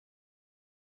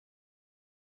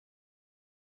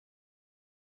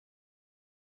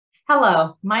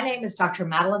Hello, my name is Dr.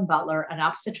 Madelyn Butler, an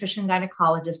obstetrician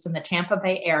gynecologist in the Tampa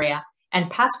Bay area and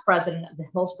past president of the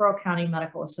Hillsborough County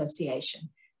Medical Association,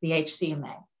 the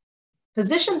HCMA.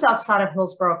 Physicians outside of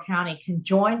Hillsborough County can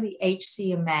join the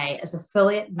HCMA as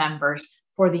affiliate members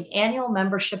for the annual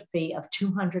membership fee of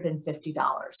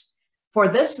 $250. For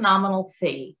this nominal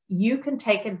fee, you can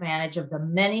take advantage of the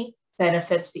many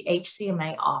benefits the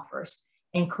HCMA offers,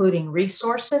 including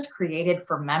resources created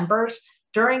for members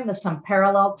during this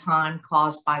unparalleled time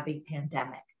caused by the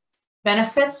pandemic.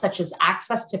 Benefits such as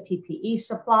access to PPE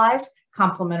supplies,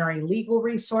 complimentary legal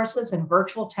resources, and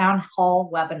virtual town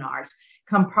hall webinars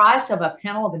comprised of a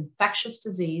panel of infectious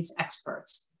disease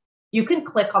experts. You can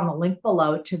click on the link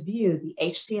below to view the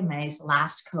HCMA's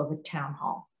last COVID town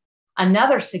hall.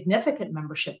 Another significant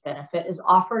membership benefit is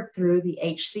offered through the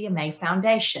HCMA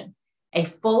Foundation. A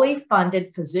fully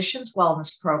funded physicians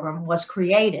wellness program was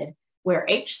created where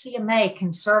HCMA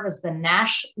can serve as the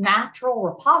natural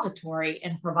repository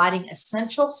in providing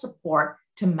essential support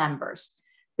to members.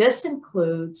 This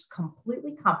includes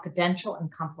completely confidential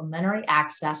and complimentary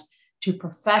access to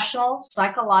professional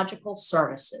psychological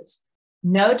services.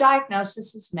 No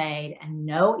diagnosis is made and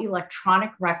no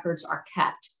electronic records are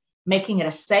kept, making it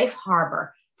a safe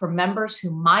harbor for members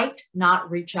who might not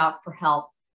reach out for help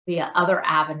via other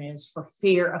avenues for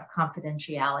fear of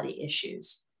confidentiality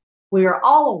issues. We are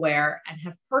all aware and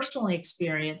have personally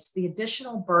experienced the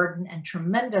additional burden and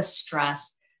tremendous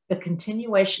stress the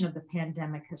continuation of the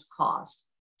pandemic has caused,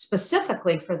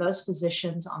 specifically for those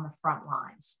physicians on the front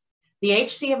lines. The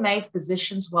HCMA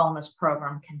Physicians Wellness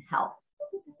Program can help.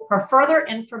 For further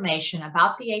information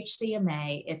about the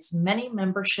HCMA, its many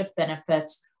membership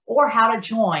benefits, or how to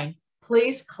join,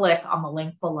 please click on the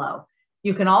link below.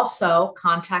 You can also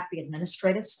contact the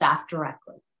administrative staff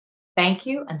directly. Thank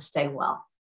you and stay well.